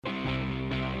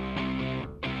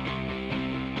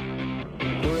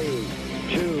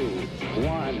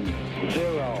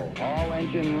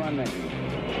engine running.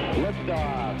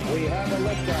 Liftoff. We have a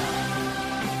liftoff.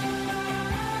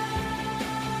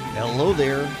 Hello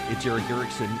there, it's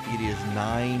Erickson. It is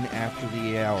 9 after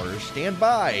the hour. Stand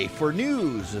by for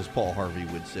news, as Paul Harvey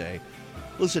would say.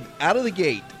 Listen, out of the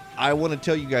gate, I want to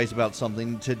tell you guys about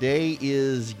something. Today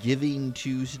is Giving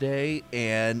Tuesday,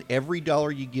 and every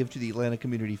dollar you give to the Atlanta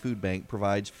Community Food Bank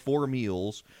provides 4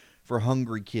 meals for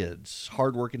hungry kids,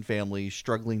 hardworking families,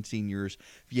 struggling seniors.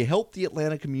 If you help the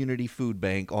Atlanta Community Food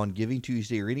Bank on Giving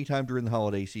Tuesday or anytime during the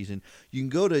holiday season, you can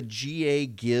go to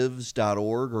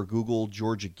gagives.org or Google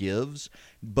Georgia Gives.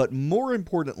 But more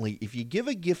importantly, if you give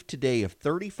a gift today of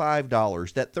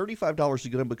 $35, that $35 is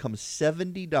going to become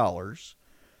 $70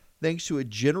 thanks to a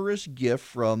generous gift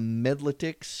from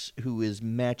Medlytics, who is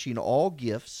matching all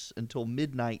gifts until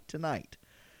midnight tonight.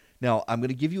 Now, I'm going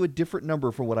to give you a different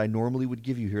number from what I normally would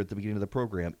give you here at the beginning of the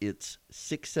program. It's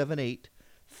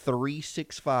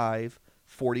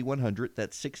 678-365-4100.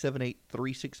 That's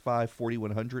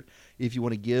 678-365-4100 if you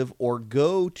want to give, or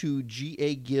go to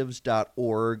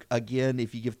gagives.org. Again,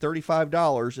 if you give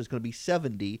 $35, it's going to be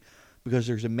 $70 because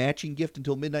there's a matching gift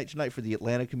until midnight tonight for the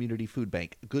Atlanta Community Food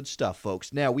Bank. Good stuff,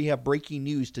 folks. Now, we have breaking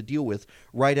news to deal with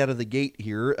right out of the gate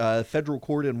here. Federal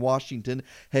court in Washington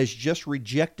has just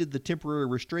rejected the temporary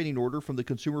restraining order from the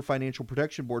Consumer Financial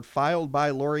Protection Board filed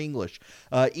by Laura English.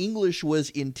 English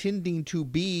was intending to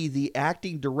be the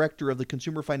acting director of the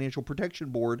Consumer Financial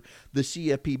Protection Board, the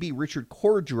CFPB. Richard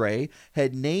Cordray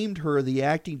had named her the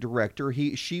acting director.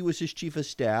 She was his chief of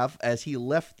staff as he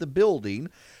left the building,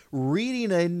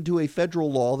 reading into a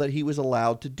federal law that he was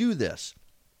allowed to do this.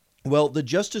 Well, the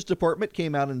Justice Department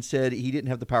came out and said he didn't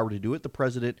have the power to do it. The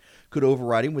president could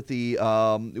override him with the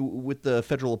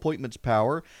federal appointments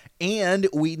power. And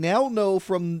we now know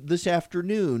from this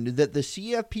afternoon that the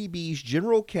CFPB's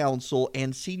general counsel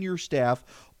and senior staff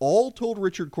all told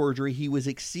Richard Cordray he was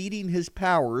exceeding his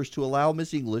powers to allow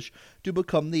Miss English to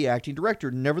become the acting director.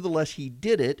 Nevertheless, he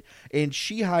did it, and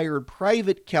she hired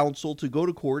private counsel to go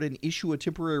to court and issue a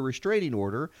temporary restraining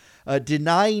order,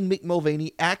 denying Mick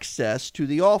Mulvaney access to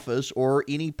the office or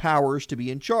any powers to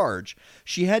be in charge.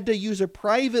 She had to use a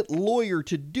private lawyer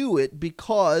to do it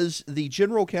because the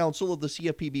general counsel of the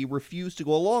CFPB refused to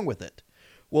go along with it.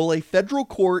 Well, a federal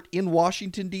court in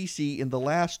Washington, D.C. in the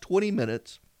last 20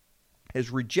 minutes has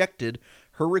rejected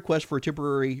her request for a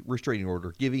temporary restraining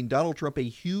order, giving Donald Trump a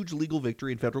huge legal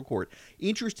victory in federal court.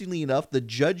 Interestingly enough, the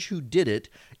judge who did it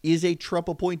is a Trump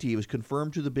appointee. He was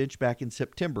confirmed to the bench back in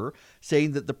September,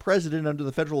 saying that the president, under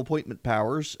the federal appointment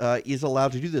powers, is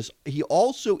allowed to do this. He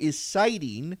also is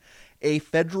citing a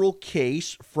federal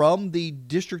case from the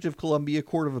District of Columbia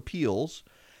Court of Appeals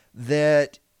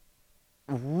that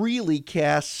really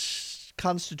casts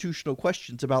constitutional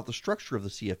questions about the structure of the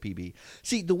CFPB.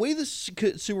 See, the way the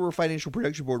Consumer Financial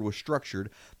Protection Board was structured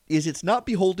is it's not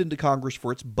beholden to Congress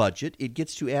for its budget. It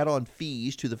gets to add on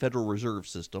fees to the Federal Reserve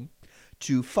System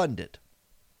to fund it.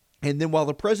 And then while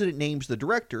the president names the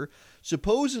director,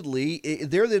 supposedly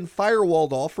they're then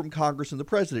firewalled off from Congress and the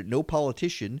president. No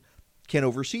politician can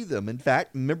oversee them. In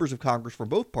fact, members of Congress from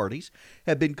both parties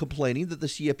have been complaining that the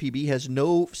CFPB has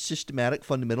no systematic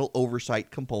fundamental oversight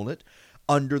component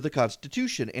under the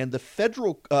Constitution. And the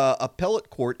federal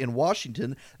appellate court in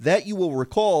Washington, that you will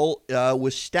recall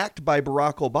was stacked by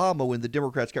Barack Obama when the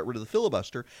Democrats got rid of the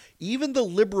filibuster. Even the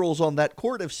liberals on that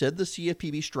court have said the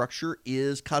CFPB structure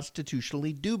is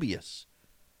constitutionally dubious.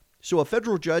 So a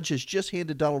federal judge has just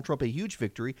handed Donald Trump a huge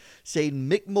victory, saying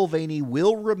Mick Mulvaney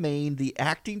will remain the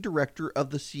acting director of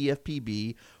the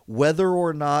CFPB, whether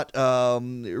or not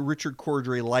Richard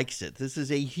Cordray likes it. This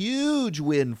is a huge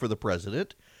win for the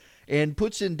president, and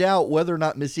puts in doubt whether or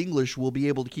not Miss English will be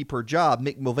able to keep her job.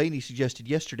 Mick Mulvaney suggested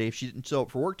yesterday if she didn't show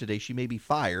up for work today, she may be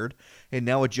fired. And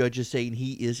now a judge is saying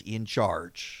he is in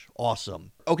charge.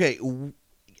 Awesome. Okay,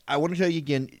 I want to tell you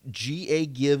again,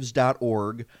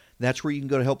 gagives.org. That's where you can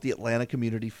go to help the Atlanta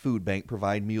Community Food Bank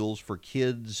provide meals for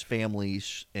kids,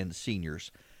 families, and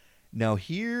seniors. Now,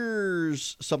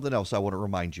 here's something else I want to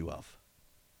remind you of.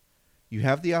 You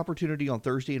have the opportunity on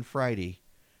Thursday and Friday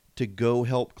to go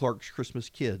help Clark's Christmas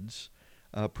Kids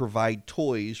provide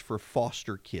toys for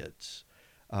foster kids.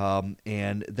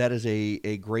 And that is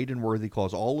a great and worthy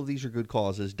cause. All of these are good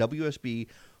causes. WSB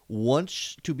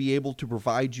wants to be able to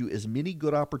provide you as many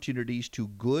good opportunities to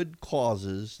good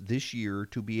causes this year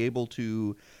to be able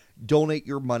to donate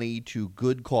your money to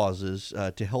good causes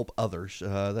to help others.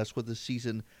 That's what this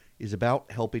season is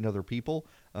about, helping other people,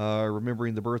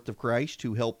 remembering the birth of Christ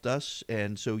who helped us,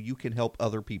 and so you can help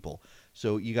other people.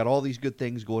 So you got all these good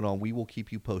things going on. We will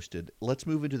keep you posted. Let's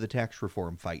move into the tax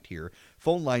reform fight here.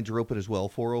 Phone lines are open as well,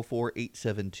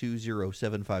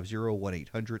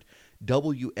 404-872-0750,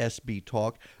 1-800-WSB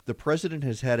Talk. The president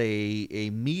has had a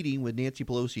meeting with Nancy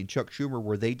Pelosi and Chuck Schumer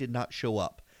where they did not show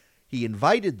up. He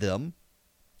invited them,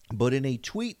 but in a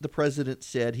tweet, the president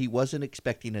said he wasn't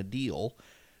expecting a deal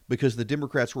because the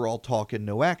Democrats were all talk and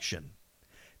no action.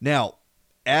 Now,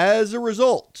 as a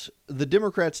result, the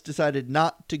Democrats decided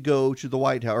not to go to the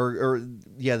White House,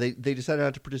 they decided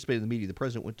not to participate in the meeting. The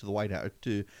president went to the White House,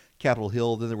 to Capitol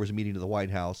Hill. Then there was a meeting at the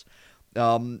White House.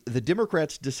 The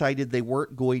Democrats decided they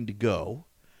weren't going to go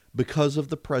because of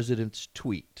the president's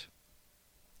tweet.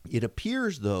 It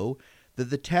appears, though, that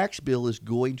the tax bill is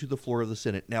going to the floor of the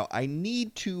Senate. Now, I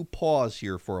need to pause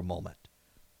here for a moment,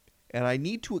 and I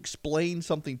need to explain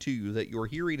something to you that you're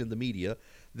hearing in the media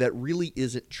that really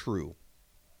isn't true.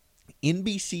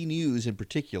 NBC News, in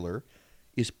particular,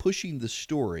 is pushing the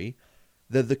story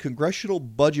that the Congressional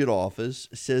Budget Office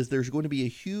says there's going to be a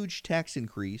huge tax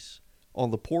increase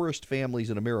on the poorest families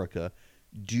in America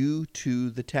due to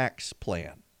the tax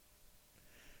plan.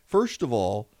 First of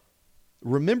all,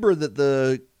 remember that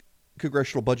the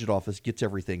Congressional Budget Office gets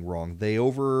everything wrong. They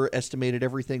overestimated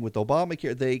everything with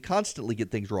Obamacare. They constantly get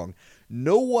things wrong.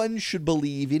 No one should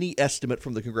believe any estimate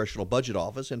from the Congressional Budget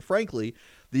Office, and frankly,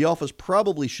 the office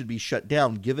probably should be shut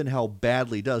down given how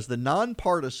badly it does. The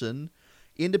nonpartisan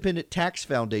Independent Tax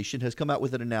Foundation has come out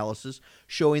with an analysis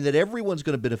showing that everyone's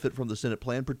going to benefit from the Senate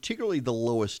plan, particularly the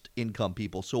lowest income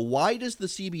people. So why does the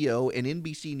CBO and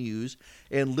NBC News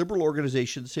and liberal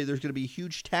organizations say there's going to be a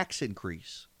huge tax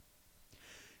increase?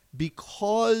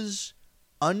 Because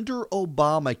under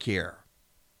Obamacare,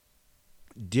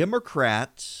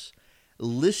 Democrats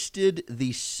listed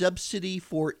the subsidy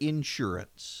for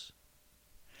insurance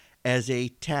as a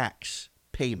tax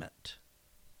payment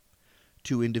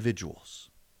to individuals.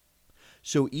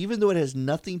 So even though it has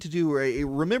nothing to do,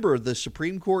 remember the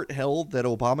Supreme Court held that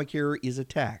Obamacare is a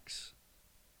tax.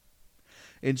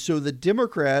 And so the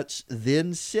Democrats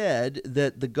then said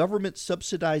that the government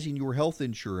subsidizing your health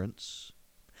insurance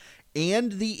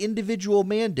and the individual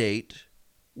mandate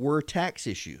were tax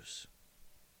issues.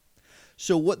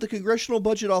 So what the Congressional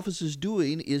Budget Office is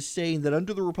doing is saying that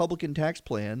under the Republican tax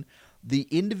plan, the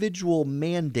individual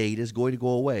mandate is going to go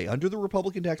away. Under the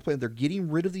Republican tax plan, they're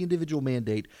getting rid of the individual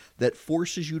mandate that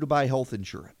forces you to buy health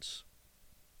insurance.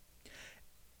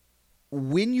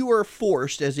 When you are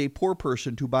forced as a poor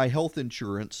person to buy health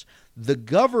insurance, the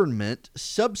government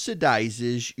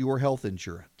subsidizes your health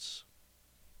insurance.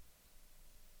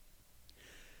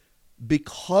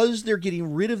 Because they're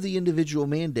getting rid of the individual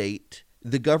mandate,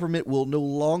 the government will no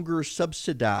longer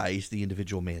subsidize the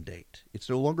individual mandate. It's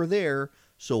no longer there,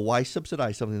 so why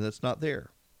subsidize something that's not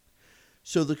there?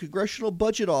 So the Congressional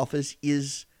Budget Office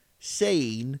is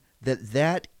saying that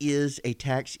that is a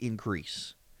tax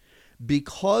increase.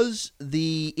 Because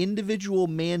the individual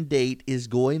mandate is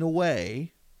going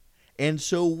away, and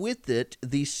so with it,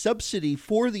 the subsidy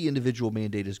for the individual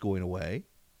mandate is going away,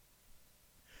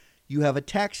 you have a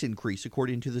tax increase,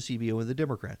 according to the CBO and the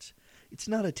Democrats. It's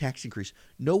not a tax increase.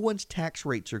 No one's tax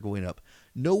rates are going up.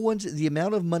 The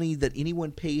amount of money that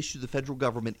anyone pays to the federal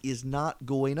government is not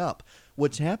going up.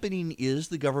 What's happening is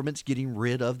the government's getting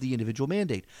rid of the individual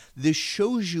mandate. This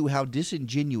shows you how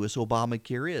disingenuous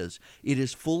Obamacare is. It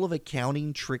is full of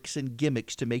accounting tricks and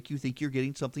gimmicks to make you think you're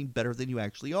getting something better than you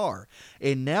actually are.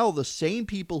 And now the same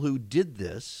people who did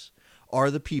this are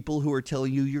the people who are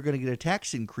telling you you're going to get a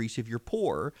tax increase if you're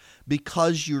poor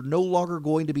because you're no longer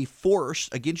going to be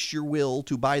forced against your will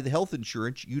to buy the health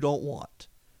insurance you don't want.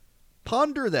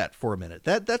 Ponder that for a minute.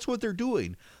 That's what they're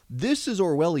doing. This is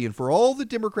Orwellian. For all the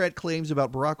Democrat claims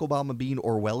about Barack Obama being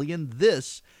Orwellian,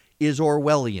 this is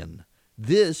Orwellian.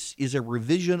 This is a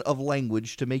revision of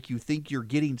language to make you think you're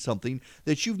getting something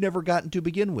that you've never gotten to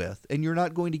begin with and you're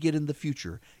not going to get in the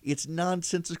future. It's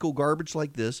nonsensical garbage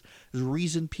like this is the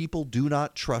reason people do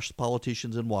not trust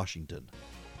politicians in Washington.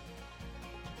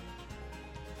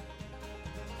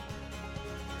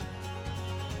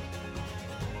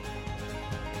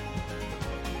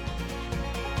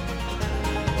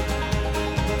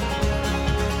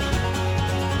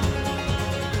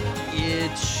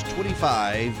 It's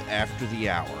 25 after the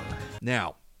hour.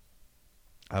 Now,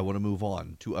 I want to move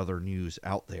on to other news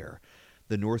out there.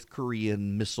 The North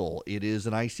Korean missile. It is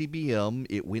an ICBM.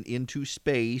 It went into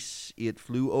space. It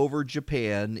flew over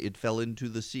Japan. It fell into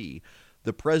the sea.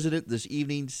 The president this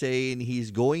evening saying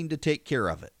he's going to take care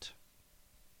of it.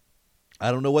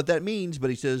 I don't know what that means, but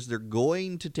he says they're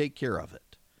going to take care of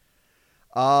it.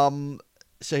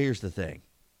 So here's the thing.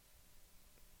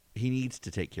 He needs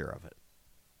to take care of it.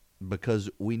 Because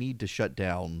we need to shut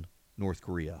down North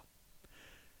Korea.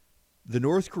 The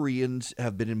North Koreans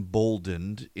have been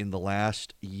emboldened in the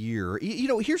last year.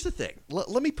 Here's the thing.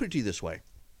 Let me put it to you this way.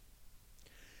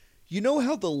 You know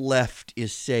how the left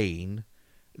is saying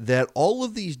that all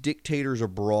of these dictators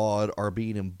abroad are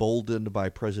being emboldened by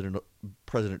President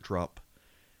Trump?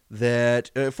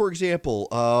 That, for example,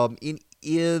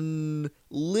 in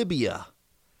Libya,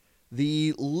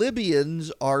 the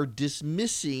Libyans are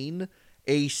dismissing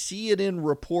a CNN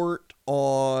report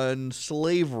on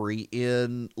slavery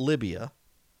in Libya,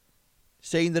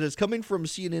 saying that it's coming from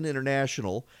CNN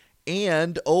International,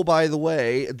 and, oh, by the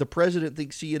way, the president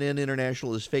thinks CNN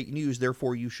International is fake news,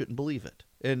 therefore you shouldn't believe it.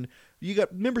 And you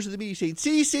got members of the media saying,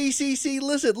 see,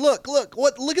 listen, look at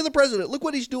the president, look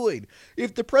what he's doing.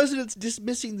 If the president's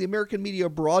dismissing the American media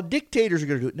abroad, dictators are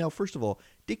going to do it. Now, first of all,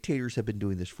 dictators have been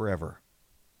doing this forever.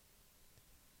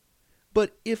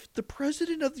 But if the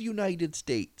President of the United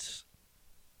States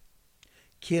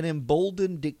can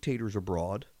embolden dictators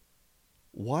abroad,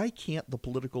 why can't the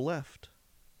political left?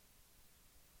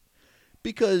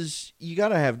 Because you got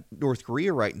to have North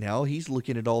Korea right now. He's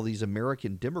looking at all these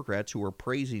American Democrats who are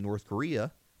praising North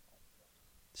Korea,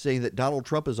 saying that Donald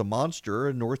Trump is a monster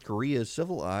and North Korea is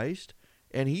civilized,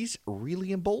 and he's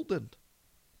really emboldened.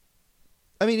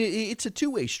 I mean, it's a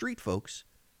two-way street, folks.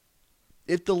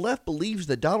 If the left believes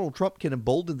that Donald Trump can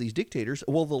embolden these dictators,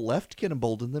 well, the left can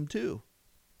embolden them too.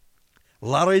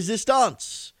 La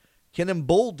Resistance can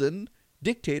embolden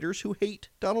dictators who hate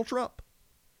Donald Trump.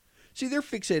 See, they're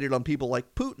fixated on people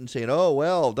like Putin saying, oh,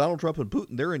 well, Donald Trump and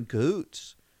Putin, they're in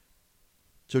cahoots.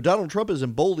 So Donald Trump is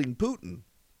emboldening Putin.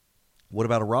 What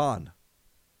about Iran?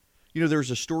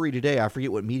 There's a story today, I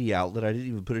forget what media outlet, I didn't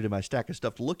even put it in my stack of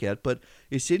stuff to look at, but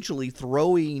essentially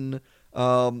throwing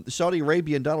Saudi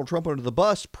Arabia and Donald Trump under the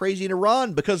bus, praising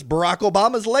Iran because Barack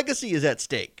Obama's legacy is at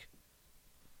stake.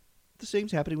 The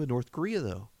same's happening with North Korea,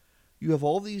 though. You have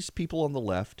all these people on the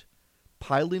left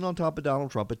piling on top of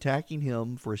Donald Trump, attacking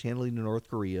him for his handling in North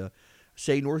Korea,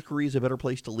 say North Korea is a better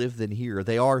place to live than here.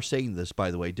 They are saying this,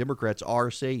 by the way. Democrats are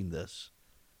saying this.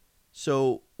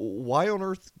 So why on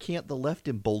earth can't the left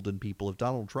embolden people if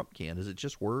Donald Trump can? Is it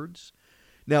just words?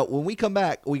 Now, when we come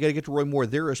back, we got to get to Roy Moore.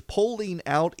 There is polling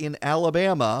out in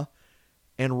Alabama,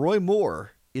 and Roy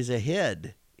Moore is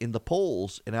ahead in the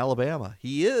polls in Alabama.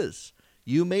 He is.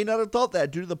 You may not have thought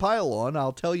that due to the pile-on.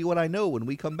 I'll tell you what I know when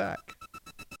we come back.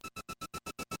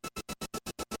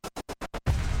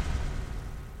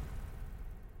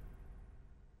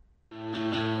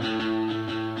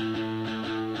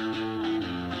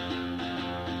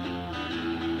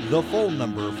 The phone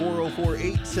number,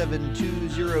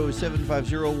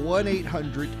 404-872-0750,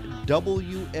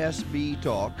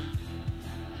 1-800-WSB-TALK.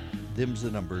 Them's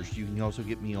the numbers. You can also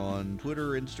get me on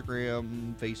Twitter,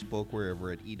 Instagram, Facebook,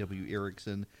 wherever at EW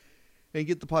Erickson. And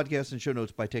get the podcast and show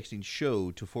notes by texting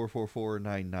SHOW to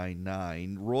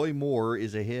 444-999. Roy Moore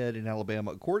is ahead in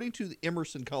Alabama, according to the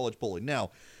Emerson College polling.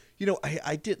 Now,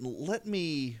 I didn't. Let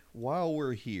me, while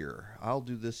we're here, I'll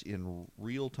do this in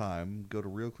real time. Go to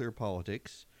Real Clear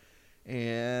Politics.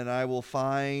 And I will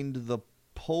find the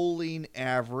polling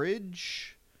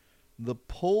average. The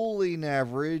polling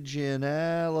average in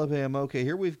Alabama. Okay,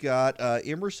 here we've got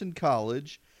Emerson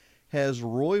College has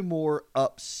Roy Moore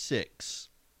up 6.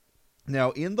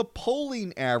 Now, in the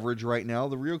polling average right now,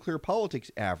 the Real Clear Politics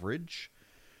average,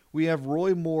 we have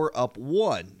Roy Moore up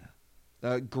 1.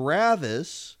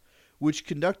 Gravis, which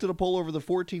conducted a poll over the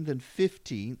 14th and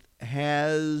 15th,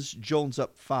 has Jones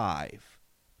up 5.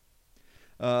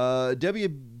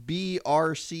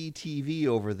 WBRC TV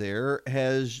over there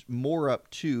has Moore up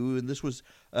 2, and this was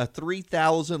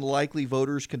 3,000 likely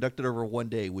voters conducted over one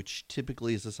day, which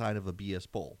typically is a sign of a BS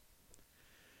poll.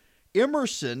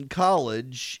 Emerson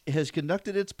College has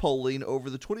conducted its polling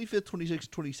over the 25th, 26th,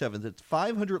 27th. It's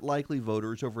 500 likely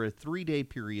voters over a 3-day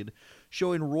period,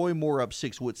 showing Roy Moore up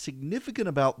 6. What's significant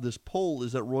about this poll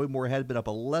is that Roy Moore had been up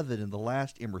 11 in the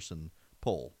last Emerson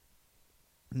poll.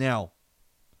 Now,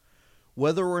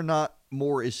 whether or not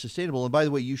Moore is sustainable, and by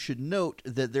the way, you should note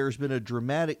that there's been a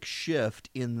dramatic shift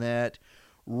in that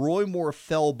Roy Moore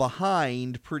fell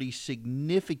behind pretty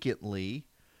significantly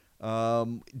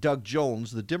Doug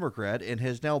Jones, the Democrat, and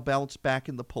has now bounced back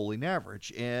in the polling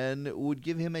average and would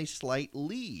give him a slight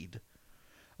lead.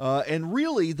 And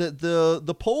really,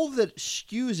 the poll that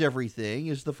skews everything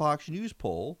is the Fox News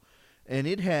poll, and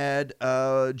it had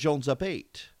Jones up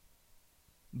 8.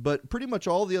 But pretty much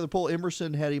all the other polls,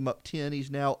 Emerson had him up 10.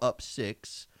 He's now up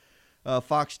 6.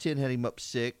 Fox 10 had him up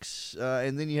 6.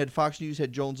 And then you had Fox News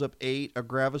had Jones up 8. A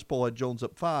Gravis poll had Jones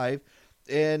up 5.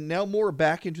 And now Moore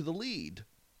back into the lead.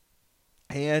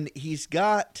 And he's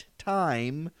got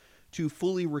time to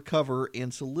fully recover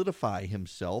and solidify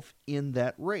himself in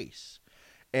that race,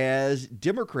 as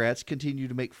Democrats continue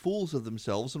to make fools of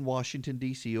themselves in Washington,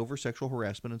 D.C. over sexual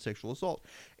harassment and sexual assault.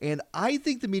 And I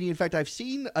think the media, in fact, I've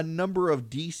seen a number of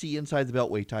D.C. inside the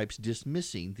Beltway types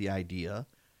dismissing the idea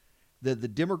that the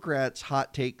Democrats'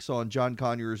 hot takes on John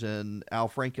Conyers and Al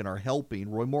Franken are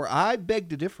helping Roy Moore. I beg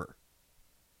to differ.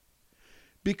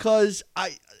 Because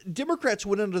Democrats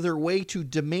went under their way to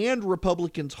demand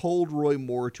Republicans hold Roy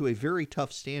Moore to a very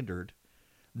tough standard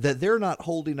that they're not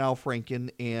holding Al Franken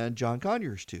and John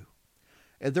Conyers to.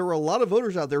 And there are a lot of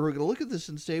voters out there who are going to look at this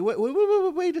and say,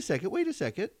 wait a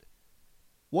second.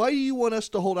 Why do you want us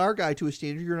to hold our guy to a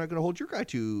standard you're not going to hold your guy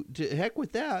to? To heck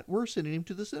with that. We're sending him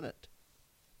to the Senate.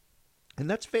 And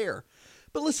that's fair.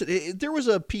 But listen, there was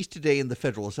a piece today in the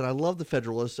Federalist, and I love the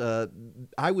Federalist.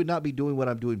 I would not be doing what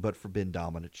I'm doing but for Ben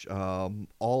Domenech.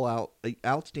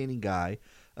 Outstanding guy.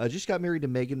 Just got married to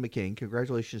Meghan McCain.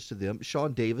 Congratulations to them.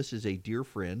 Sean Davis is a dear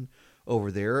friend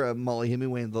over there. Molly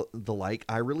Hemingway and the like.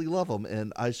 I really love them.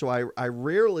 And I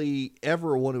rarely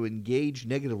ever want to engage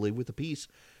negatively with a piece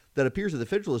that appears in the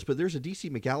Federalist. But there's a D.C.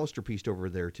 McAllister piece over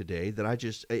there today that I've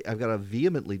got to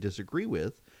vehemently disagree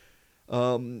with.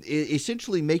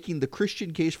 Essentially making the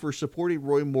Christian case for supporting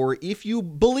Roy Moore if you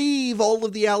believe all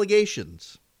of the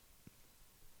allegations.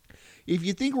 If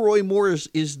you think Roy Moore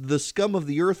is the scum of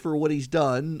the earth for what he's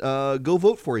done, go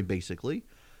vote for him, basically,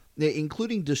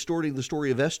 including distorting the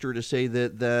story of Esther to say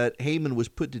that Haman was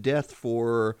put to death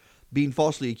for being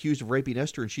falsely accused of raping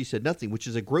Esther and she said nothing, which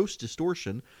is a gross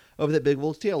distortion of that big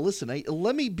wolf's tale. Listen,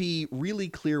 let me be really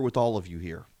clear with all of you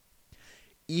here.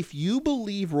 If you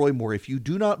believe Roy Moore, if you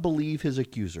do not believe his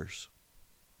accusers,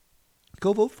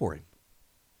 go vote for him.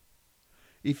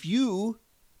 If you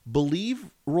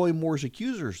believe Roy Moore's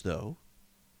accusers, though,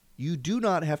 you do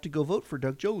not have to go vote for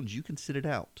Doug Jones. You can sit it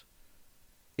out.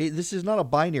 This is not a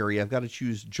binary, I've got to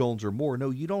choose Jones or Moore. No,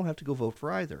 you don't have to go vote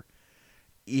for either.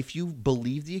 If you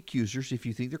believe the accusers, if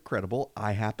you think they're credible,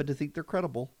 I happen to think they're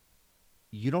credible,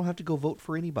 you don't have to go vote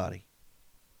for anybody.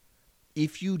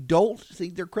 If you don't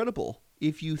think they're credible,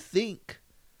 if you think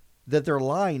that they're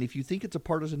lying, if you think it's a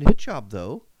partisan hit job,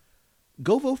 though,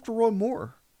 go vote for Roy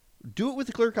Moore. Do it with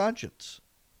a clear conscience.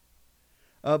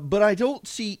 But I don't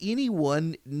see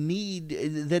anyone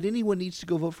needs to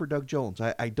go vote for Doug Jones.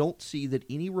 I don't see that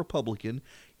any Republican,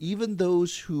 even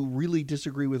those who really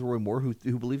disagree with Roy Moore,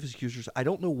 who believe his accusers, I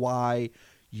don't know why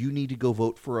you need to go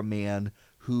vote for a man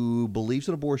who believes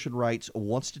in abortion rights,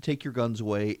 wants to take your guns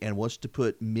away, and wants to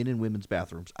put men in women's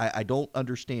bathrooms. I don't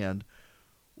understand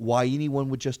why anyone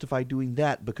would justify doing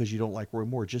that because you don't like Roy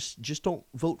Moore. Just don't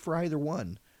vote for either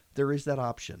one. There is that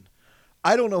option.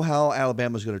 I don't know how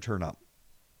Alabama's going to turn up.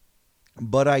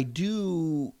 But I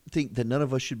do think that none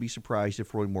of us should be surprised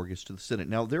if Roy Moore gets to the Senate.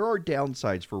 Now, there are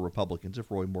downsides for Republicans if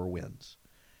Roy Moore wins.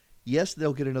 Yes,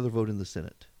 they'll get another vote in the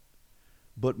Senate.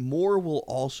 But Moore will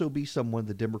also be someone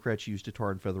the Democrats use to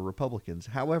tar and feather Republicans.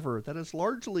 However, that is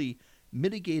largely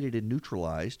mitigated and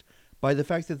neutralized by the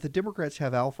fact that the Democrats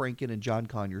have Al Franken and John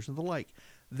Conyers and the like.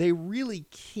 They really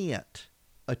can't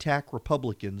attack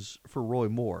Republicans for Roy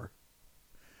Moore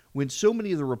when so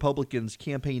many of the Republicans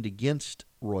campaigned against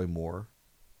Roy Moore,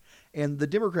 and the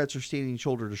Democrats are standing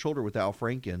shoulder to shoulder with Al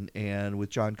Franken and with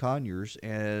John Conyers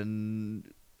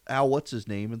and Al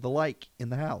what's-his-name and the like in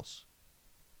the House.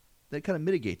 That kind of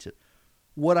mitigates it.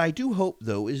 What I do hope,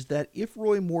 though, is that if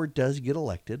Roy Moore does get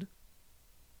elected,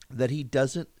 that he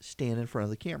doesn't stand in front of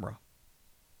the camera.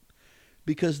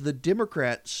 Because the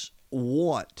Democrats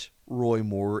want Roy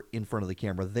Moore in front of the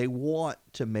camera. They want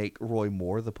to make Roy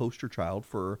Moore the poster child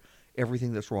for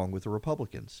everything that's wrong with the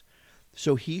Republicans.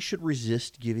 So he should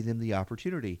resist giving them the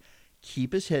opportunity.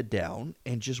 Keep his head down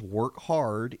and just work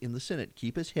hard in the Senate.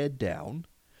 Keep his head down.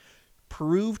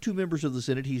 Prove to members of the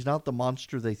Senate he's not the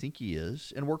monster they think he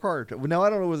is, and work hard. Now, I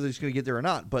don't know whether he's going to get there or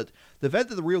not, but the fact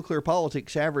that the Real Clear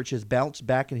Politics average has bounced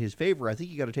back in his favor, I think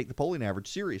you got to take the polling average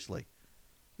seriously.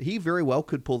 He very well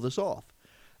could pull this off.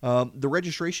 The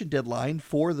registration deadline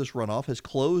for this runoff has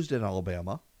closed in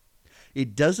Alabama.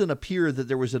 It doesn't appear that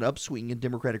there was an upswing in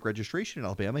Democratic registration in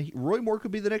Alabama. Roy Moore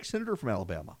could be the next senator from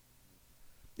Alabama.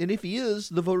 And if he is,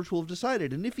 the voters will have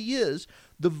decided. And if he is,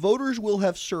 the voters will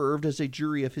have served as a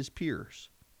jury of his peers.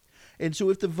 And so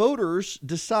if the voters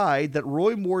decide that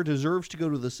Roy Moore deserves to go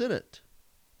to the Senate,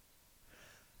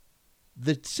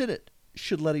 the Senate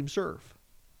should let him serve.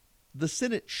 The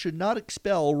Senate should not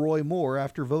expel Roy Moore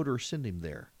after voters send him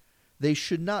there. They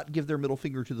should not give their middle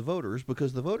finger to the voters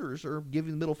because the voters are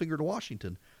giving the middle finger to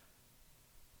Washington.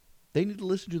 They need to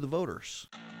listen to the voters.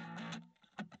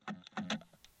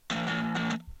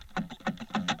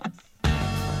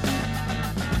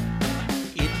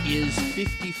 It is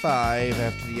 55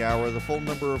 after the hour. The phone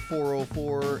number of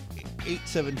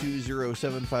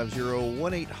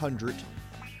 404-872-0750,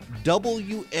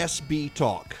 1-800-WSB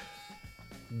Talk.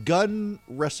 Gun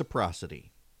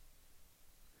reciprocity.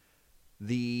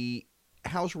 The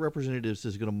House of Representatives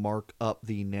is going to mark up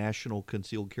the national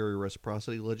concealed carry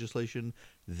reciprocity legislation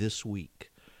this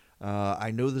week.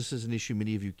 I know this is an issue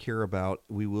many of you care about.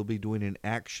 We will be doing an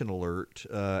action alert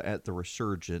at the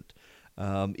Resurgent.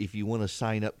 If you want to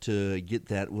sign up to get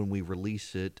that when we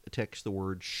release it, text the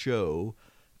word SHOW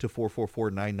to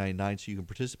 444-999 so you can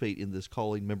participate in this,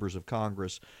 calling members of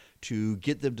Congress to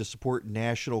get them to support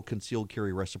national concealed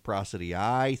carry reciprocity.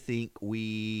 I think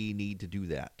we need to do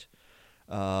that.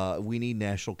 We need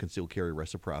national concealed carry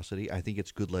reciprocity. I think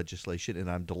it's good legislation, and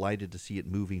I'm delighted to see it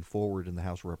moving forward in the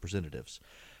House of Representatives.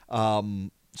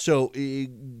 So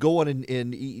go on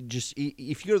and just,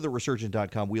 if you go to the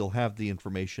resurgent.com, we'll have the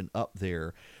information up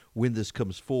there when this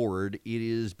comes forward. It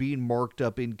is being marked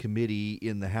up in committee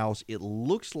in the House. It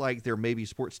looks like there may be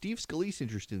support. Steve Scalise,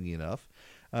 interestingly enough,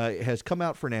 has come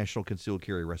out for national concealed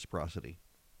carry reciprocity.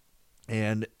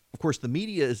 And, of course, the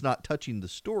media is not touching the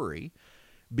story,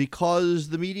 because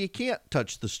the media can't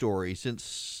touch the story since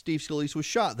Steve Scalise was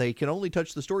shot. They can only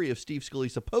touch the story if Steve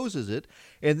Scalise opposes it,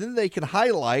 and then they can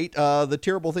highlight the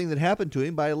terrible thing that happened to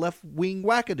him by a left-wing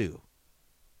wackadoo.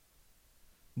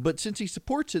 But since he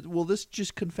supports it, well, this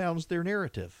just confounds their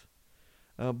narrative.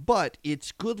 But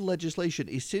it's good legislation.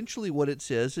 Essentially what it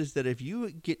says is that if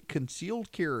you get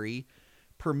concealed carry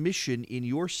permission in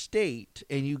your state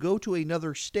and you go to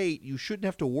another state, you shouldn't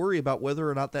have to worry about whether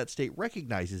or not that state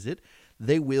recognizes it.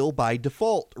 They will, by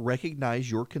default, recognize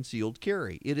your concealed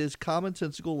carry. It is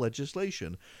commonsensical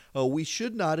legislation. We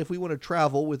should not, if we want to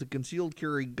travel with a concealed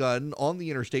carry gun on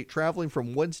the interstate, traveling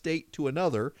from one state to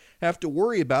another, have to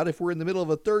worry about if we're in the middle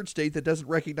of a third state that doesn't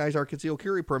recognize our concealed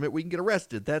carry permit, we can get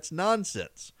arrested. That's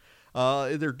nonsense.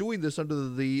 They're doing this under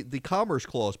the Commerce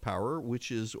Clause power,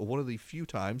 which is one of the few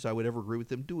times I would ever agree with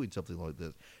them doing something like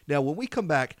this. Now, when we come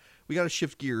back, we got to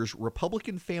shift gears.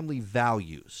 Republican family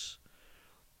values.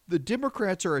 The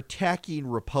Democrats are attacking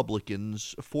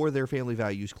Republicans for their family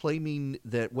values, claiming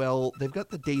that, well, they've got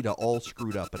the data all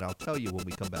screwed up, and I'll tell you when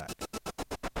we come back.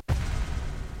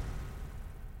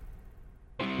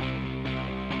 3,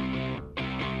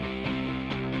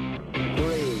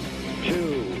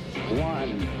 2,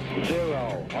 1,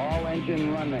 0. All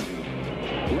engine running.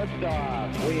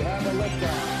 Liftoff. We have a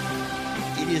liftoff.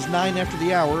 It is 9 after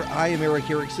the hour. I am Erick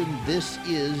Erickson. This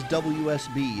is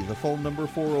WSB. The phone number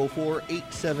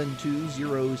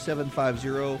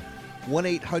 404-872-0750,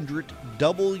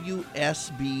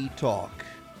 1-800-WSB Talk.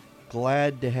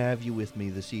 Glad to have you with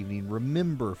me this evening.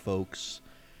 Remember, folks,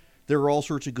 there are all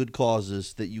sorts of good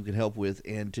causes that you can help with,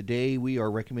 and today we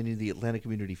are recommending the Atlanta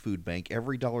Community Food Bank.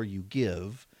 Every dollar you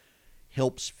give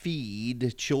helps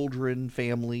feed children,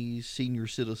 families, senior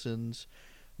citizens.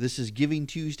 This is Giving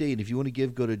Tuesday, and if you want to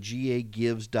give, go to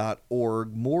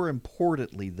gagives.org. More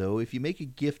importantly, though, if you make a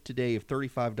gift today of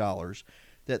 $35,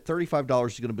 that $35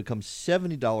 is going to become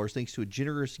 $70 thanks to a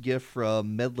generous gift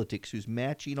from Medletics, who's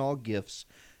matching all gifts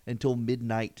until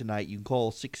midnight tonight. You can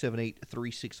call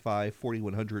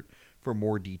 678-365-4100 for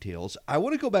more details. I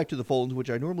want to go back to the phones,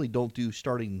 which I normally don't do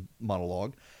starting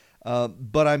monologue.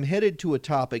 But I'm headed to a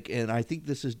topic, and I think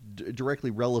this is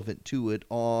directly relevant to it,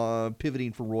 on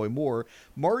pivoting for Roy Moore.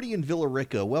 Marty in Villa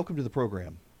Rica, welcome to the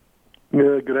program.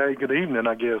 Good day, good evening,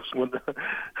 I guess.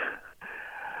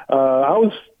 I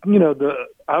was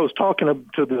talking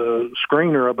to the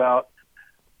screener about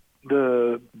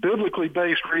the biblically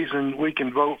based reason we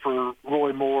can vote for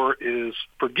Roy Moore is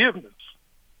forgiveness.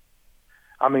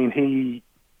 I mean, he,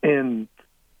 in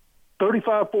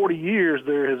 35, 40 years,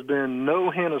 there has been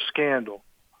no hint of scandal.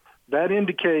 That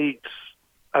indicates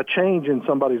a change in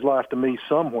somebody's life to me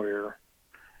somewhere.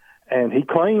 And he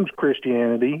claims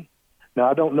Christianity. Now,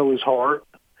 I don't know his heart,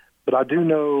 but I do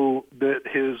know that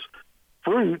his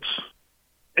fruits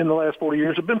in the last 40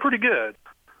 years have been pretty good.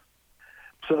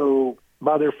 So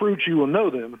by their fruits, you will know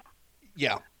them.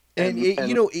 Yeah. And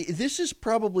this is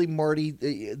probably, Marty,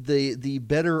 the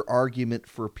better argument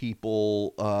for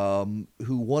people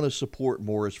who want to support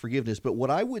more is forgiveness. But what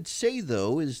I would say,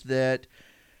 though, is that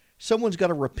someone's got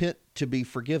to repent to be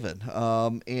forgiven.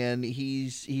 And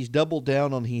he's doubled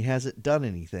down on he hasn't done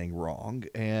anything wrong.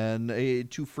 And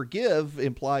to forgive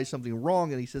implies something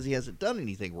wrong, and he says he hasn't done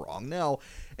anything wrong. Now,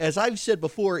 as I've said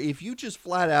before, if you just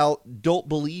flat out don't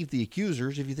believe the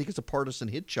accusers, if you think it's a partisan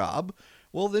hit job,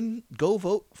 well, then go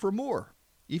vote for Moore.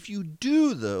 If you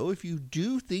do, though, if you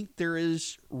do think there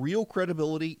is real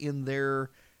credibility in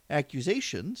their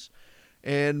accusations,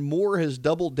 and Moore has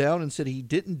doubled down and said he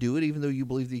didn't do it, even though you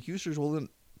believe the accusers, well, then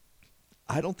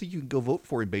I don't think you can go vote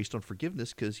for him based on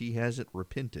forgiveness because he hasn't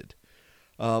repented.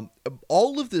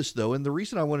 All of this, though, and the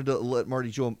reason I wanted to let Marty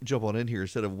jump on in here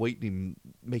instead of making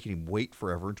him wait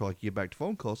forever until I can get back to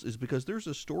phone calls, is because there's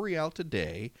a story out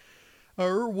today,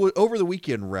 or over the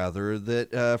weekend rather,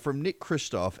 that from Nick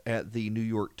Kristof at the New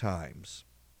York Times,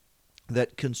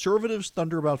 that conservatives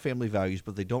thunder about family values,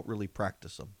 but they don't really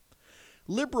practice them.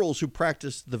 Liberals are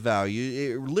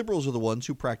the ones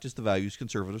who practice the values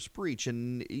conservatives preach,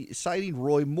 and citing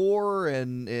Roy Moore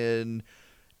and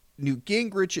Newt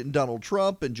Gingrich and Donald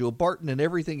Trump and Joe Barton and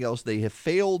everything else, they have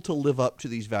failed to live up to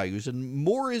these values. And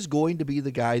Moore is going to be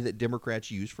the guy that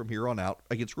Democrats use from here on out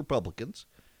against Republicans,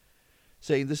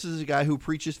 saying this is a guy who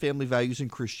preaches family values in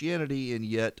Christianity, and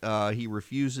yet he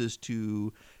refuses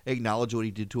to acknowledge what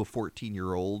he did to a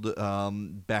 14-year-old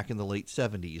back in the late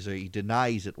 70s. He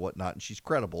denies it, whatnot, and she's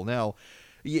credible. Now,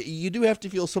 you do have to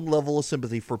feel some level of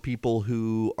sympathy for people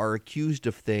who are accused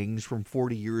of things from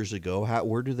 40 years ago.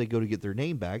 Where do they go to get their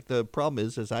name back? The problem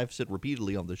is, as I've said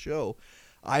repeatedly on the show,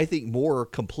 I think Moore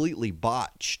completely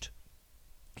botched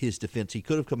his defense. He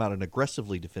could have come out and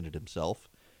aggressively defended himself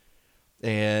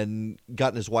and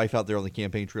gotten his wife out there on the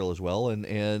campaign trail as well.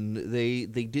 And they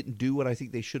didn't do what I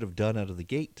think they should have done out of the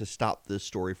gate to stop this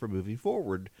story from moving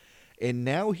forward. And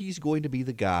now he's going to be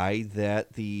the guy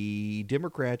that the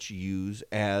Democrats use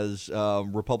as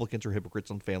Republicans are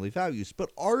hypocrites on family values. But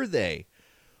are they?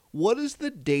 What does the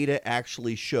data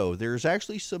actually show? There's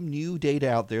actually some new data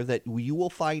out there that you will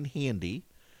find handy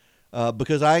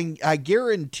because I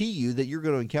guarantee you that you're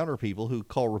going to encounter people who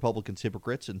call Republicans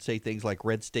hypocrites and say things like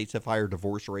red states have higher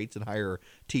divorce rates and higher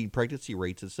teen pregnancy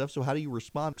rates and stuff. So how do you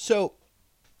respond? So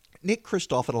Nick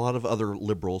Kristof and a lot of other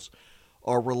liberals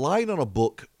are relying on a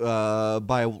book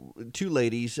by two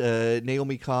ladies,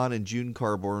 Naomi Kahn and June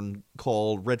Carborn,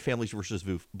 called Red Families versus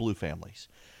Blue Families.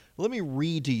 Let me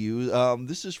read to you.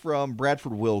 This is from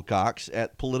Bradford Wilcox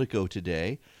at Politico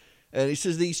today. And he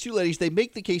says these two ladies, they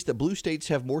make the case that blue states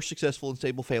have more successful and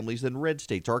stable families than red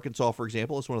states. Arkansas, for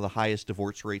example, is one of the highest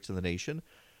divorce rates in the nation,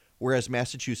 whereas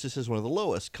Massachusetts is one of the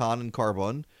lowest. Kahn and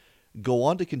Carbon go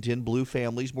on to contend blue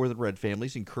families more than red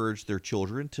families encourage their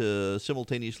children to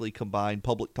simultaneously combine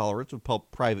public tolerance with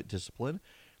private discipline.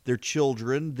 Their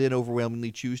children then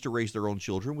overwhelmingly choose to raise their own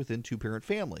children within two-parent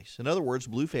families. In other words,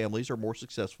 blue families are more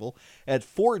successful at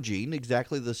forging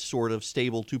exactly the sort of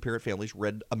stable two-parent families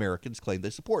red Americans claim they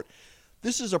support.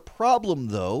 This is a problem,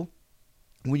 though,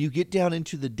 when you get down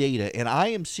into the data, and I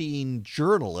am seeing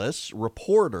journalists,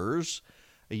 reporters,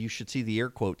 you should see the air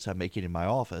quotes I'm making in my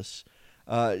office,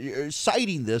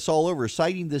 citing this all over,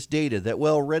 citing this data that,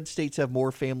 well, red states have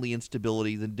more family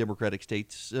instability than Democratic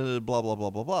states, blah, blah,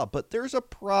 blah, blah, blah. But there's a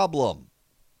problem.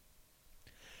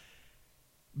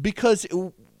 Because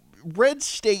red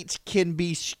states can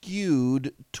be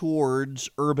skewed towards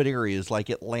urban areas like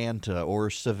Atlanta or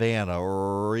Savannah,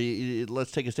 or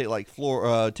let's take a state like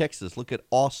Texas. Look at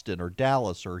Austin or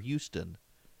Dallas or Houston.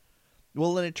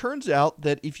 Well, then it turns out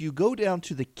that if you go down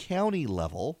to the county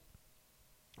level,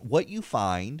 what you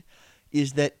find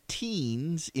is that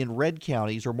teens in red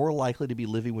counties are more likely to be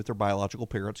living with their biological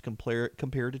parents compared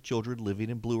to children living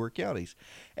in bluer counties.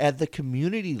 At the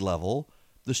community level,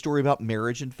 the story about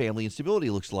marriage and family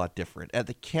instability looks a lot different. At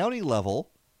the county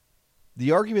level,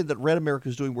 the argument that red America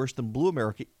is doing worse than blue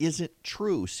America isn't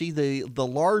true. See, the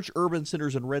large urban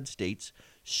centers in red states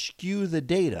skew the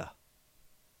data.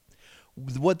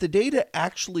 What the data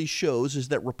actually shows is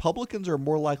that Republicans are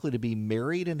more likely to be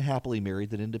married and happily married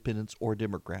than independents or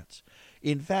Democrats.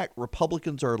 In fact,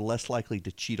 Republicans are less likely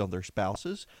to cheat on their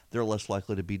spouses. They're less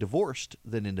likely to be divorced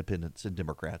than independents and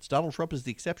Democrats. Donald Trump is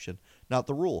the exception, not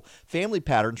the rule. Family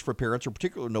patterns for parents are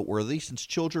particularly noteworthy since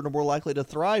children are more likely to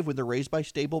thrive when they're raised by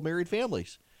stable married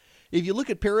families. If you look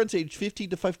at parents aged 50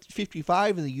 to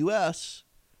 55 in the U.S.,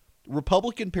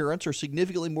 Republican parents are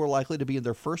significantly more likely to be in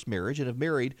their first marriage and have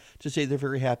married to say they're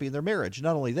very happy in their marriage.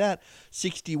 Not only that,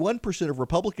 61% of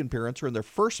Republican parents are in their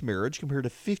first marriage compared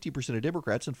to 50% of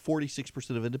Democrats and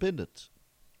 46% of independents.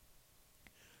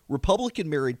 Republican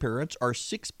married parents are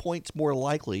 6 points more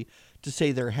likely to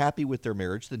say they're happy with their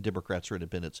marriage than Democrats or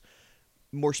independents.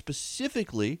 More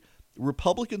specifically,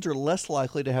 Republicans are less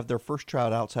likely to have their first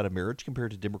child outside of marriage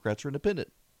compared to Democrats or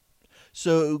independents.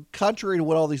 So contrary to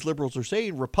what all these liberals are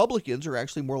saying, Republicans are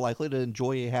actually more likely to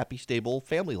enjoy a happy, stable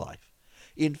family life.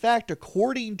 In fact,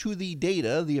 according to the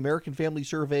data, the American Family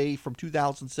Survey from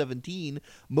 2017,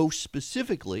 most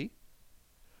specifically,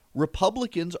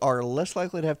 Republicans are less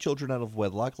likely to have children out of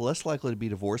wedlock, less likely to be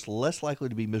divorced, less likely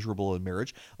to be miserable in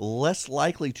marriage, less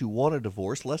likely to want a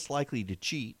divorce, less likely to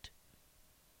cheat.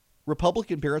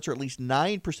 Republican parents are at least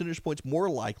 9 percentage points more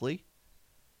likely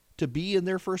to be in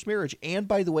their first marriage. And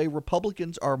by the way,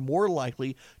 Republicans are more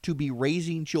likely to be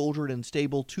raising children in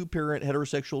stable two-parent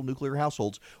heterosexual nuclear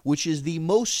households, which is the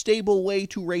most stable way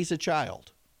to raise a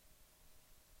child.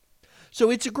 So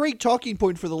it's a great talking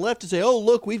point for the left to say, oh,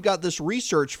 look, we've got this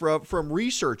research from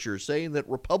researchers saying that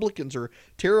Republicans are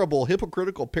terrible,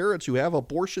 hypocritical parents who have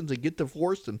abortions and get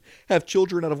divorced and have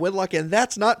children out of wedlock. And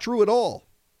that's not true at all.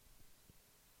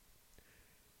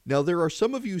 Now, there are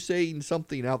some of you saying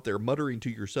something out there, muttering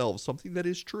to yourselves, something that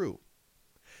is true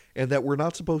and that we're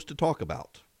not supposed to talk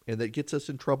about and that gets us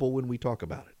in trouble when we talk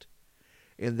about it.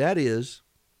 And that is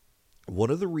one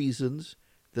of the reasons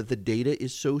that the data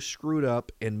is so screwed up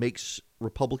and makes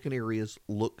Republican areas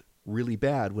look really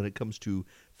bad when it comes to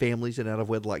families and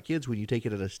out-of-wedlock kids when you take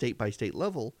it at a state-by-state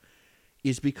level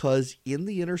is because in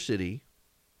the inner city,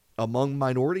 among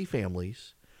minority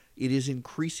families, it is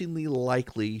increasingly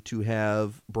likely to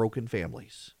have broken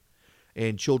families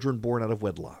and children born out of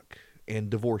wedlock and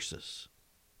divorces.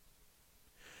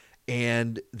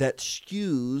 And that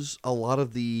skews a lot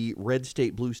of the red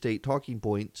state, blue state talking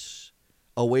points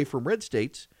away from red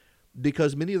states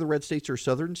because many of the red states are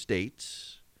southern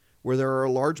states where there are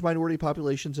large minority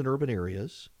populations in urban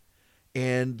areas,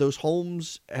 and those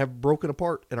homes have broken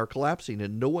apart and are collapsing,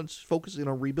 and no one's focusing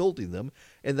on rebuilding them,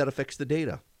 and that affects the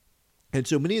data. And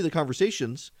so many of the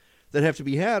conversations that have to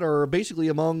be had are basically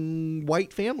among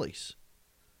white families.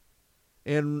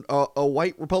 And a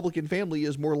white Republican family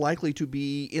is more likely to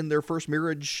be in their first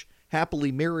marriage,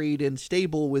 happily married and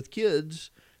stable with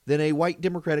kids, than a white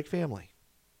Democratic family.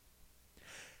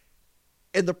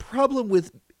 And the problem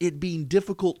with it being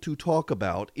difficult to talk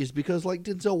about is because, like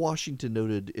Denzel Washington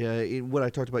noted in what I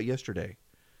talked about yesterday,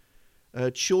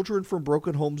 children from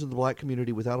broken homes in the black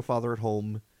community without a father at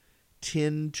home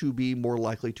tend to be more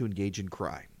likely to engage in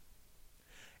crime.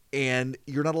 And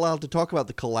you're not allowed to talk about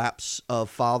the collapse of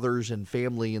fathers and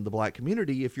family in the black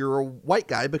community if you're a white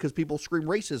guy because people scream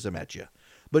racism at you.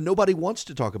 But nobody wants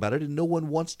to talk about it, and no one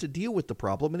wants to deal with the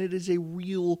problem, and it is a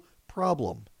real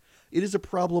problem. It is a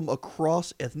problem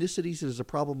across ethnicities. It is a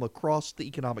problem across the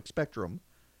economic spectrum.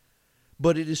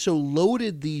 But it is so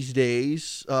loaded these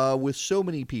days with so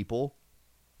many people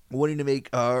wanting to make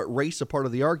race a part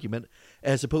of the argument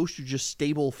as opposed to just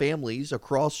stable families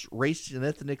across race and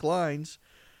ethnic lines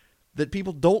that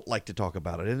people don't like to talk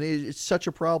about it. And it's such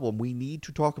a problem. We need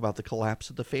to talk about the collapse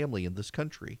of the family in this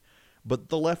country. But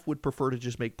the left would prefer to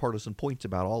just make partisan points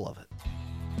about all of it.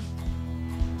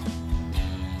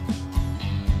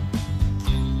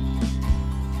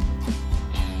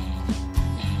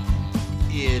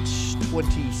 It's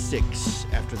 26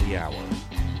 after the hour,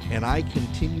 and I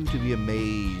continue to be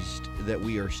amazed that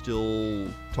we are still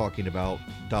talking about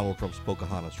Donald Trump's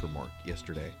Pocahontas remark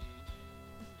yesterday.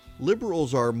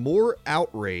 Liberals are more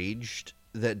outraged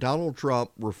that Donald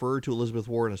Trump referred to Elizabeth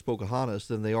Warren as Pocahontas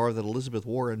than they are that Elizabeth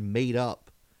Warren made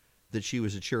up that she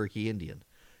was a Cherokee Indian.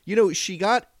 You know, she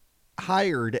got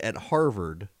hired at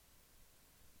Harvard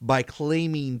by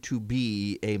claiming to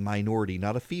be a minority,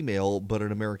 not a female, but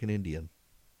an American Indian.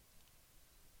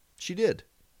 She did.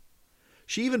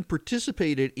 She even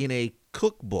participated in a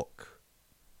cookbook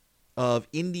of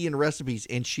Indian recipes,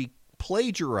 and she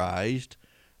plagiarized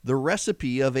the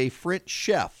recipe of a French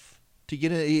chef. To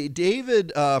get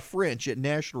David French at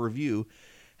National Review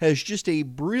has just a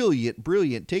brilliant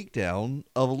takedown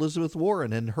of Elizabeth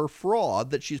Warren and her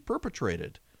fraud that she's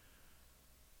perpetrated.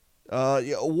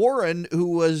 Warren,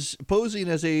 who was posing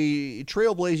as a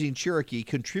trailblazing Cherokee,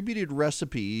 contributed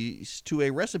recipes to a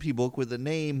recipe book with the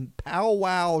name Pow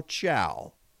Wow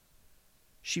Chow.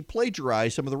 She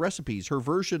plagiarized some of the recipes. Her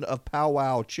version of Pow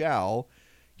Wow Chow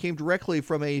came directly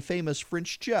from a famous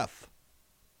French chef.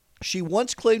 She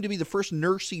once claimed to be the first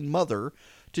nursing mother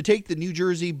to take the New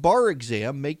Jersey bar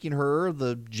exam, making her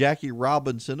the Jackie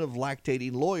Robinson of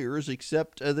lactating lawyers,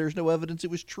 except there's no evidence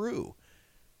it was true.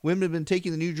 Women have been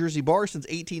taking the New Jersey bar since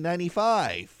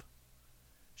 1895.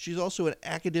 She's also an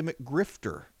academic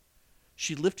grifter.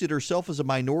 She lifted herself as a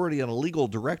minority on a legal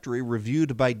directory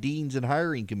reviewed by deans and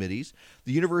hiring committees.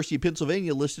 The University of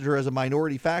Pennsylvania listed her as a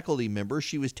minority faculty member.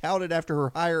 She was touted after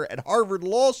her hire at Harvard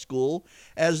Law School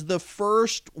as the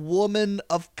first woman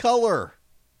of color.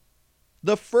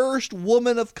 The first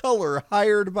woman of color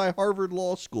hired by Harvard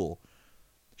Law School.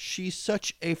 She's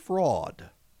such a fraud.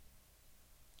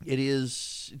 It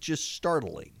is just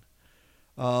startling.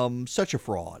 Such a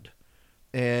fraud.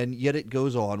 And yet it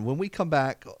goes on. When we come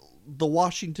back, the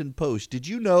Washington Post. Did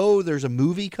you know there's a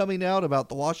movie coming out about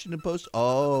the Washington Post?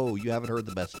 Oh, you haven't heard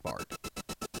the best part.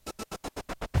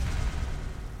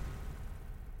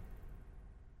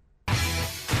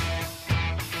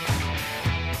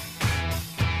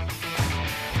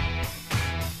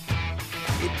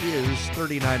 It is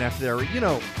 39 after the hour. You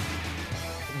know,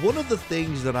 one of the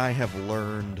things that I have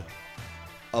learned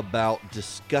about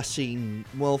discussing,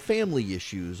 well, family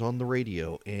issues on the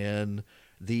radio, and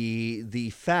the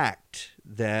fact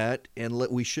that, and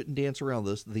we shouldn't dance around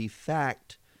this, the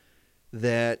fact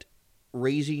that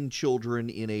raising children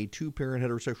in a two-parent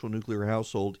heterosexual nuclear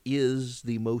household is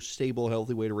the most stable,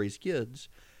 healthy way to raise kids,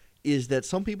 is that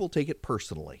some people take it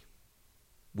personally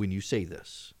when you say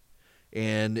this.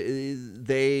 And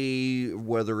they,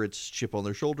 whether it's chip on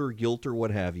their shoulder, guilt, or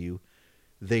what have you,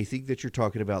 they think that you're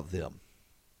talking about them.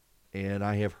 And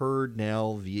I have heard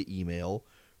now via email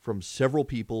from several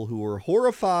people who are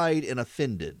horrified and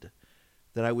offended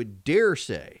that I would dare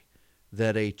say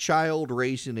that a child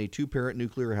raised in a two-parent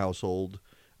nuclear household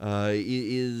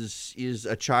is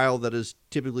a child that is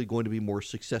typically going to be more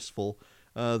successful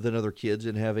than other kids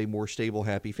and have a more stable,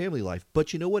 happy family life.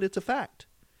 But you know what? It's a fact.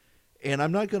 And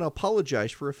I'm not going to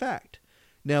apologize for a fact.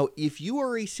 Now, if you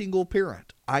are a single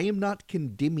parent, I am not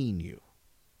condemning you.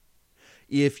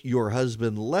 If your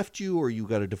husband left you or you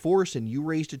got a divorce and you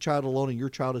raised a child alone and your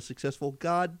child is successful,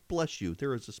 God bless you.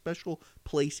 There is a special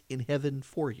place in heaven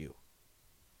for you.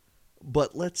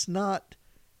 But let's not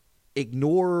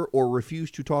ignore or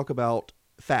refuse to talk about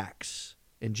facts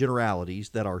and generalities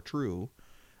that are true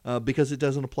because it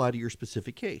doesn't apply to your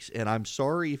specific case. And I'm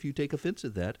sorry if you take offense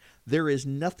at that. There is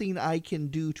nothing I can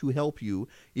do to help you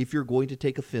if you're going to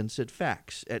take offense at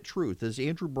facts, at truth. As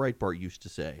Andrew Breitbart used to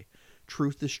say,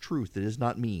 truth is truth. It is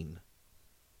not mean.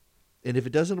 And if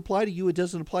it doesn't apply to you, it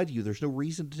doesn't apply to you. There's no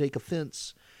reason to take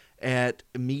offense at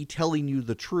me telling you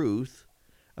the truth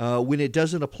when it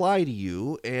doesn't apply to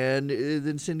you, and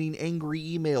then sending angry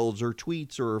emails or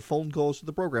tweets or phone calls to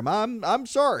the program. I'm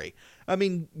sorry. I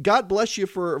mean, God bless you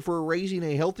for raising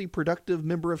a healthy, productive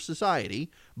member of society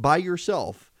by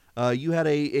yourself. You had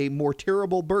a more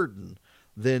terrible burden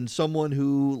than someone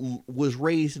who was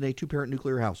raised in a two-parent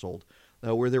nuclear household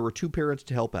where there were two parents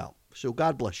to help out. So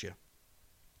God bless you.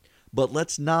 But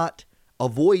let's not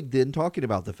avoid then talking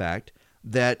about the fact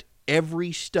that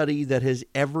every study that has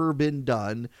ever been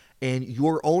done and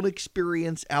your own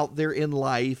experience out there in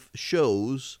life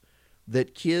shows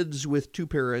that kids with two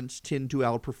parents tend to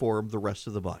outperform the rest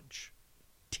of the bunch.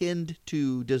 Tend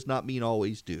to does not mean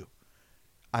always do.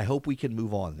 I hope we can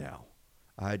move on now.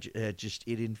 It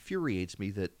infuriates me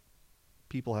that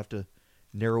people have to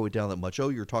narrow it down that much. Oh,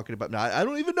 you're talking about, now I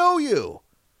don't even know you.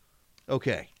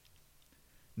 Okay.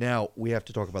 Now we have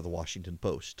to talk about the Washington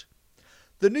Post.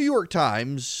 The New York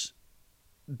Times,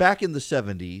 back in the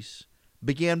 70s,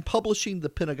 began publishing the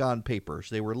Pentagon Papers.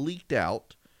 They were leaked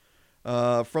out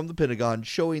from the Pentagon,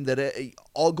 showing that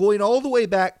going all the way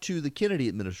back to the Kennedy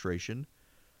administration,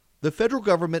 the federal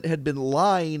government had been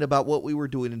lying about what we were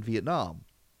doing in Vietnam.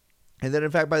 And that,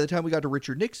 in fact, by the time we got to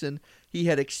Richard Nixon, he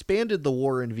had expanded the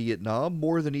war in Vietnam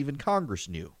more than even Congress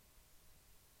knew.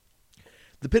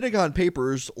 The Pentagon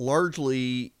Papers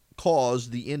largely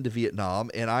caused the end of Vietnam,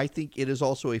 and I think it is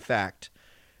also a fact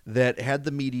that had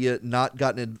the media not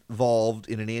gotten involved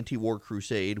in an anti-war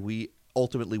crusade, we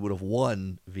ultimately would have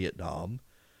won Vietnam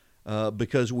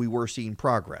because we were seeing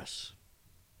progress.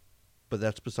 But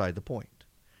that's beside the point.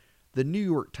 The New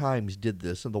York Times did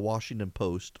this, and the Washington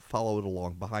Post followed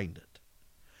along behind it.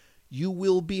 You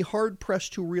will be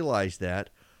hard-pressed to realize that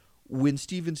when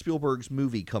Steven Spielberg's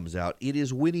movie comes out. It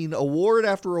is winning award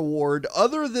after award.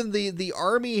 Other than the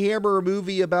Armie Hammer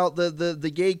movie about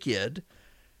the gay kid,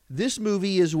 this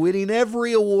movie is winning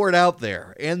every award out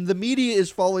there. And the media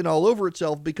is falling all over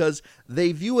itself because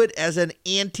they view it as an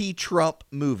anti-Trump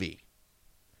movie.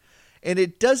 And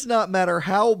it does not matter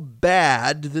how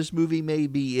bad this movie may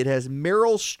be. It has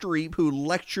Meryl Streep, who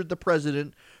lectured the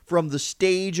president from the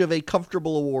stage of a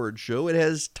comfortable award show. It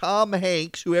has Tom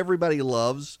Hanks, who everybody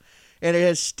loves. And it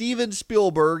has Steven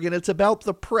Spielberg, and it's about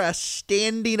the press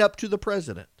standing up to the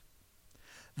president.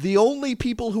 The only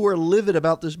people who are livid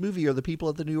about this movie are the people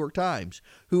at the New York Times,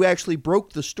 who actually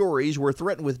broke the stories, were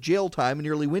threatened with jail time, and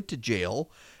nearly went to jail.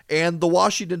 And the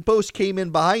Washington Post came in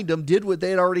behind them, did what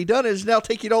they had already done, and is now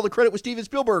taking all the credit with Steven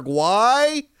Spielberg.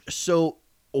 Why? So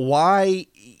why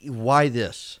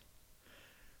this?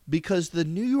 Because the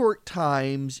New York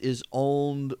Times is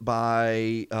owned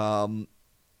by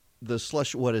the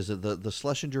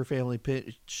Schlesinger family,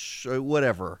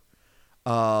 whatever.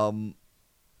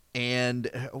 And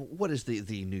what is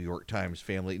the New York Times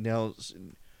family? Now,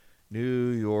 New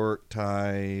York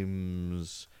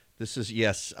Times. This is,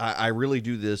 yes, I really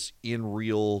do this in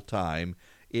real time.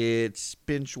 It's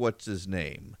Pinch, what's his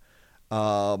name?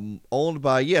 Owned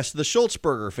by, yes, the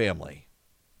Schultzberger family.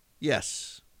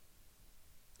 Yes.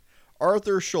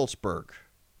 Arthur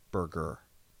Schultzberger.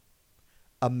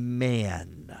 A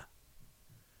man.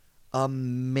 a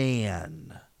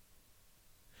man.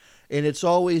 And it's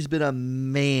always been a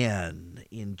man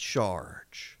in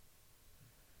charge.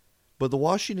 But the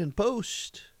Washington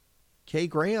Post, Kay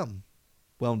Graham,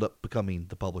 wound up becoming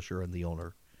the publisher and the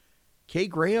owner. Kay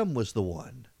Graham was the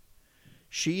one.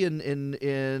 She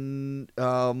and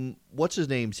what's his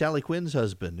name? Sally Quinn's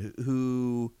husband,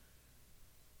 who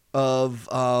of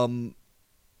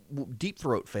Deep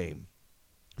Throat fame,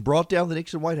 brought down the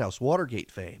Nixon White House,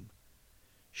 Watergate fame.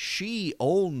 She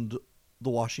owned the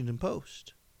Washington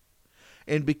Post.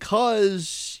 And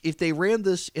because if they ran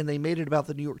this and they made it about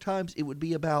the New York Times, it would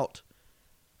be about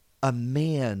a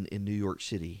man in New York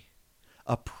City,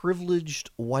 a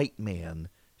privileged white man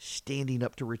standing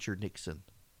up to Richard Nixon.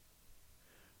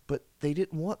 But they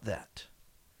didn't want that.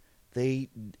 They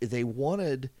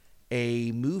wanted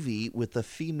a movie with a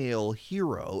female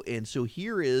hero. And so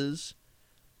here is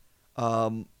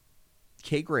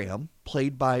Kay Graham,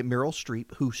 played by Meryl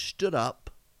Streep, who stood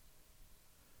up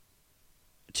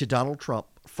to Donald Trump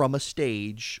from a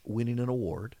stage winning an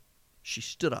award. She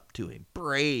stood up to him.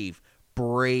 Brave,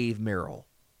 brave Meryl.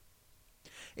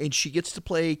 And she gets to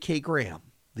play Kay Graham,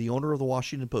 the owner of the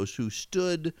Washington Post, who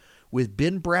stood with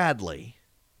Ben Bradlee.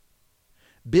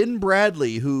 Ben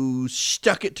Bradlee, who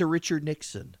stuck it to Richard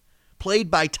Nixon,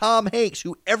 played by Tom Hanks,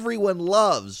 who everyone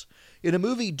loves, in a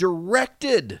movie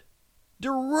directed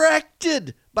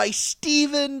by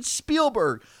Steven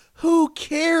Spielberg. Who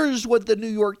cares what the New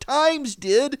York Times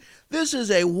did? This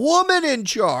is a woman in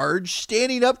charge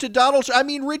standing up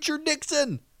to Richard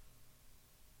Nixon.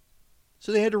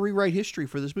 So they had to rewrite history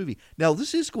for this movie. Now,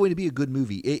 this is going to be a good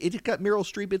movie. It's got Meryl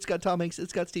Streep, it's got Tom Hanks,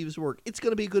 it's got Steven Spielberg. It's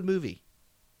going to be a good movie.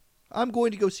 I'm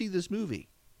going to go see this movie.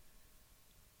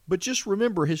 But just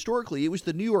remember, historically, it was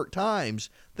the New York Times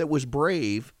that was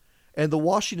brave and the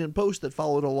Washington Post that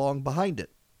followed along behind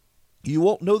it. You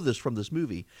won't know this from this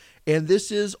movie. And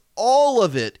this is all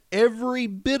of it, every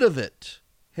bit of it,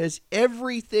 has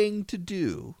everything to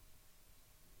do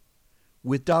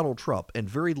with Donald Trump and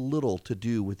very little to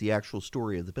do with the actual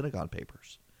story of the Pentagon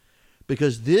Papers.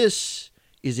 Because this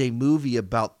is a movie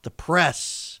about the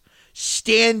press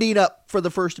standing up for the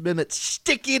First Amendment,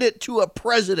 sticking it to a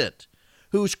president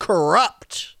who's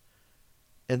corrupt.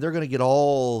 And they're going to get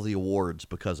all the awards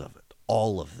because of it.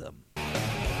 All of them.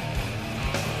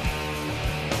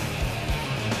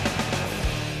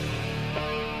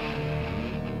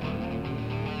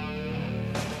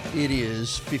 It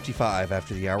is 55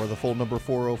 after the hour. The phone number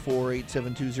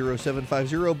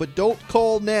 404-872-0750. But don't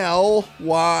call now.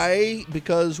 Why?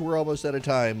 Because we're almost out of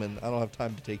time, and I don't have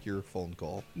time to take your phone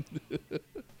call.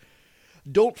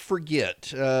 Don't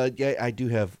forget, I do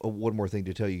have one more thing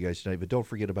to tell you guys tonight, but don't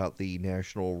forget about the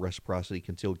National Reciprocity,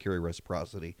 Concealed Carry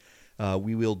Reciprocity.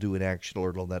 We will do an action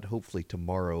alert on that hopefully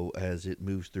tomorrow as it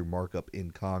moves through markup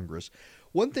in Congress.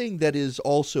 One thing that is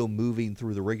also moving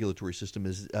through the regulatory system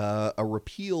is a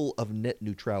repeal of net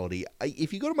neutrality.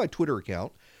 If you go to my Twitter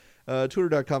account,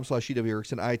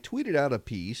 twitter.com/EWErickson, I tweeted out a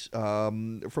piece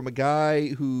from a guy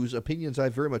whose opinions I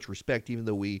very much respect, even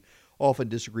though we often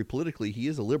disagree politically. He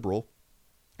is a liberal,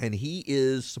 and he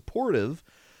is supportive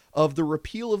of the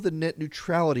repeal of the net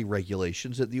neutrality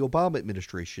regulations that the Obama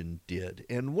administration did.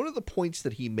 And one of the points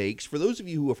that he makes, for those of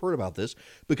you who have heard about this,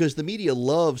 because the media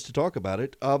loves to talk about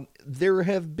it,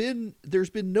 there's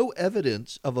been no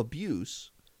evidence of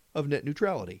abuse of net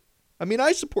neutrality. I mean,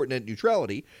 I support net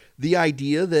neutrality, the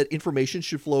idea that information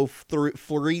should flow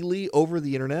freely over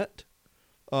the internet.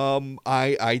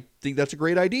 I think that's a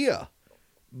great idea.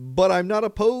 But I'm not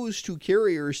opposed to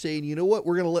carriers saying, you know what,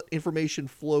 we're going to let information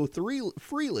flow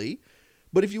freely,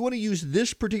 but if you want to use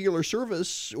this particular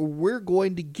service, we're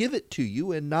going to give it to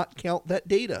you and not count that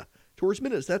data towards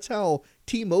minutes. That's how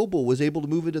T-Mobile was able to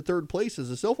move into third place as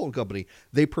a cell phone company.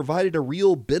 They provided a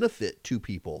real benefit to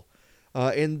people,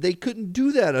 and they couldn't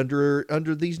do that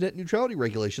under these net neutrality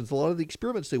regulations. A lot of the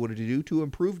experiments they wanted to do to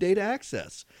improve data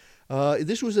access.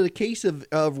 This was a case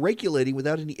of regulating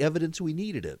without any evidence we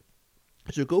needed it.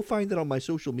 So go find that on my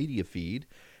social media feed.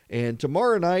 And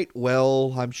tomorrow night,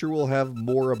 well, I'm sure we'll have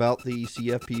more about the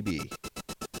CFPB.